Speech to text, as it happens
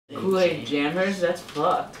Kool-Aid jammers? That's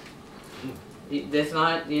fucked. That's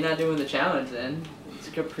not. You're not doing the challenge then. It's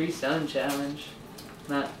a Capri Sun challenge.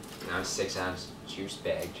 Not. No, 6-ounce juice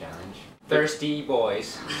bag challenge. Thirsty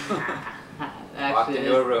boys. Walked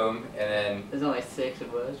into a room and then. There's only 6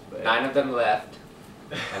 of us, but 9 of them left,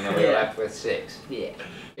 and then we were left with 6. Yeah.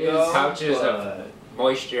 Pouches of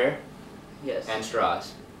moisture. Yes. And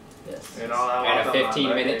straws. Yes. And a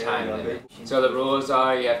 15-minute time limit. So the rules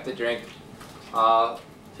are you have to drink all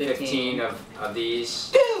 15 of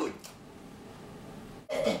these. Dude!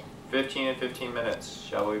 15 and 15 minutes.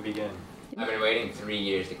 Shall we begin? I've been waiting 3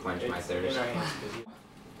 years to quench my thirst.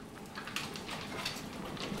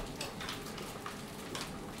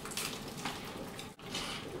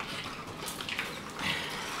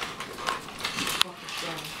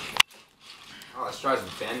 Oh, the straws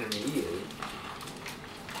bend immediately.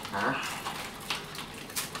 Huh?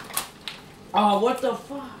 Oh, what the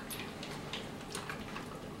fuck?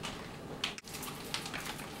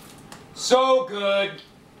 So good!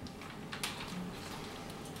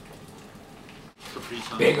 Capri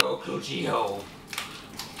Sun. Big ol' coochie hole.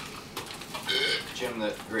 Jim,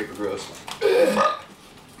 that grape are gross.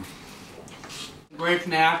 Grape's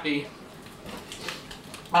nasty.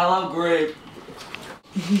 I love grape.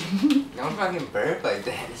 Don't fucking burp like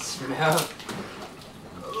that. It smells.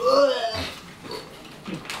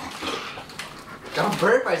 Don't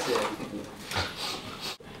burp, I said.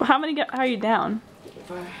 How many are you down?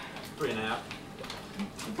 3.5.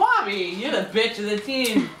 Bobby, you're the bitch of the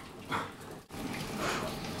team.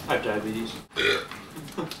 I have diabetes.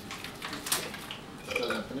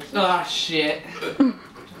 Oh shit.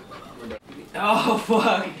 Oh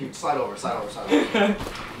fuck. Slide over, slide over, slide over.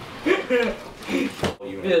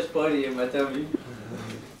 It's funny in my tummy.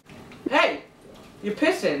 Hey! You're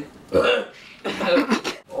pissing.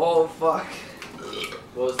 Oh fuck.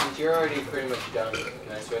 Well, since you're already pretty much done,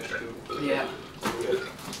 can I switch to? Yeah.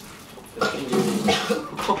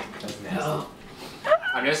 No.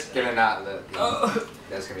 I'm just gonna not let.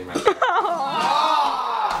 That's gonna be my.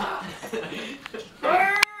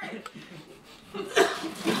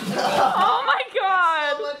 Oh my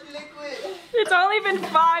god! So much liquid. It's only been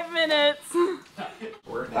 5 minutes.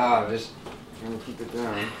 Oh, just gonna keep it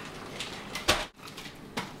down.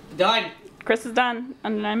 Done. Chris is done.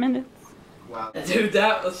 Under 9 minutes. Wow. Dude,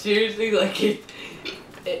 that was seriously like it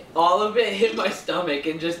all of it hit my stomach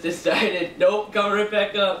and just decided, nope, come right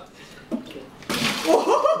back up.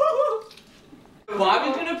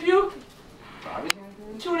 Bobby's gonna puke? Bobby's gonna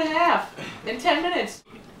do it? 2.5 in 10 minutes.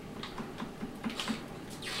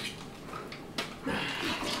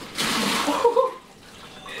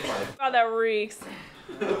 God, that reeks.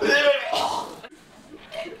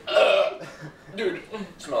 Dude,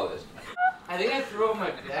 smell this. I think I threw up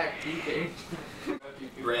my back puking.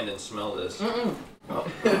 Brandon, smell this.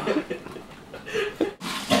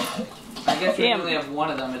 I guess we Damn. only have one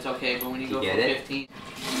of them, it's okay, but when you go for get it? 15.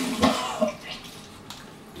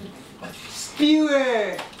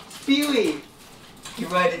 Spewer! Spewy! You're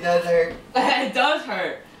right, it does hurt. It does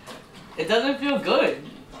hurt. It doesn't feel good.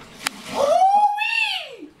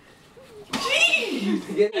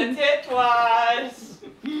 Jeez! That's it twice.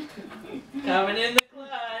 Coming in the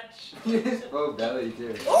clutch. Oh, belly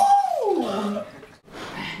too. Ooh!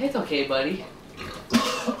 It's okay, buddy.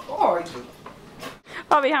 Oh,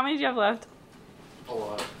 Bobby, how many do you have left? A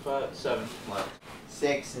lot. 7 left.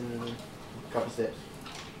 6 and a couple sips.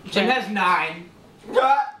 Jim has 9.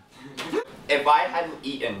 If I hadn't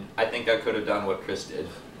eaten, I think I could have done what Chris did.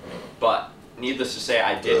 But needless to say,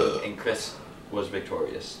 I didn't, and Chris was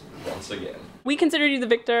victorious once again. We considered you the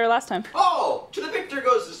victor last time. Oh! To the victor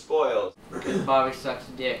goes the spoils! Bobby sucks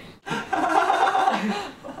dick. That's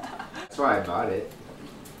why I bought it.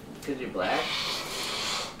 Because you're black?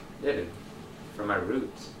 Dude, from my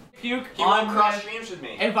roots. Puke He won't on cross my... streams with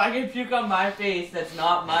me. If I can puke on my face, that's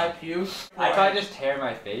not my puke. I probably just tear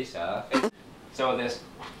my face off. So this.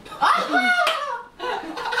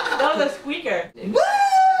 That was a squeaker.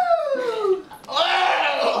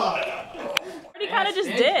 Already kind of just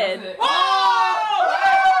did.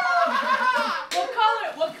 What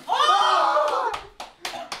color? What? Oh!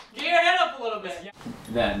 Get your head up a little bit.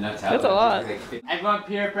 Then that's how. That's a lot. I want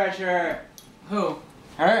peer pressure. Who?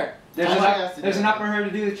 Her. There's enough for her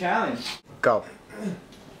to do the challenge. Go.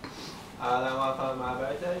 That one for my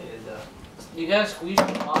birthday is You gotta squeeze your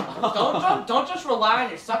mouth. Don't just rely on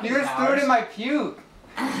your sucking You just threw it in my puke.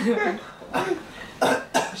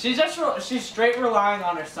 She's straight relying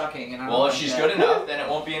on her sucking, and I don't Well, if like she's that. good enough, then it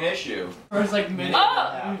won't be an issue. First like minute.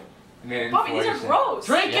 Oh! Bobby, these are gross.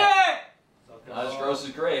 Drink Yeah. it. Not as gross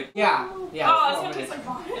as grape. Yeah. Yeah. Oh, it's 4 gonna taste minutes.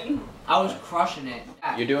 like vomit. I was crushing it.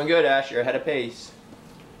 You're doing good, Ash. You're ahead of pace.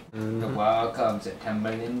 The wall comes a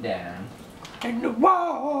tumbling down. And the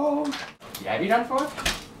wall. Yeah, have you done 4?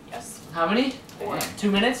 Yes. How many? 4.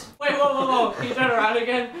 2 minutes? Wait, whoa. Can you turn around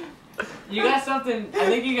again? You got something, I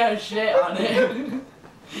think you got shit on it.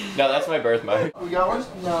 No, that's my birthmark. We got one?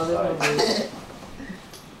 No, there's no food.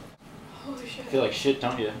 Holy shit. Feel like shit,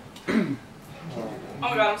 don't you? Oh my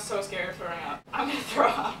god, I'm so scared of throwing up. I'm gonna throw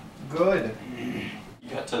up. Good. You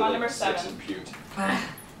got to My like number 6 7. and puked.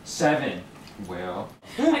 7. Well.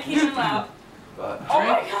 I can't even laugh. But Oh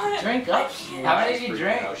my god. Drink I up. can't. How many did you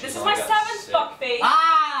drink? This is my 7th fuck face.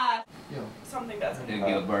 Ah! Something does.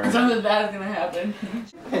 Dingleberg. Something bad is gonna happen.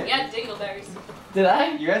 Yeah, dingleberries. Did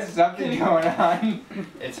I? You got something going on.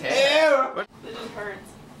 It's hair. It just hurts.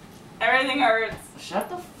 Everything hurts. Shut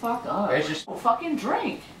the fuck up. It's just- Oh, fucking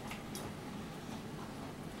drink.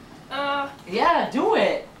 Yeah, do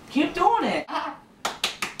it. Keep doing it. Ah.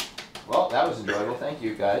 Well, that was enjoyable. Thank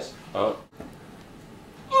you, guys. oh,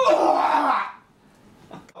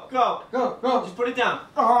 Go. Just put it down.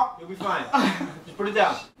 You'll be fine. Just put it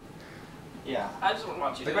down. Yeah. I just want to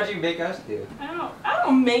watch you do Look what it. you make us do. I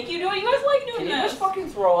don't make you do it. You guys like doing Can you this. just fucking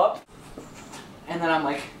throw up? And then I'm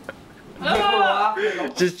like,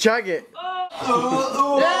 Just chug it.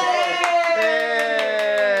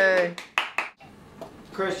 Yay!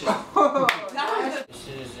 Chris, just. This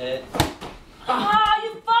is it. Ah,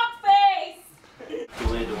 you fuck face! the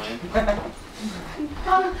way to win.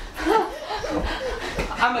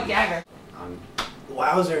 I'm a gagger.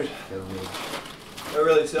 Wowzers. That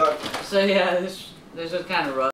really sucked. So yeah, this is kind of rough.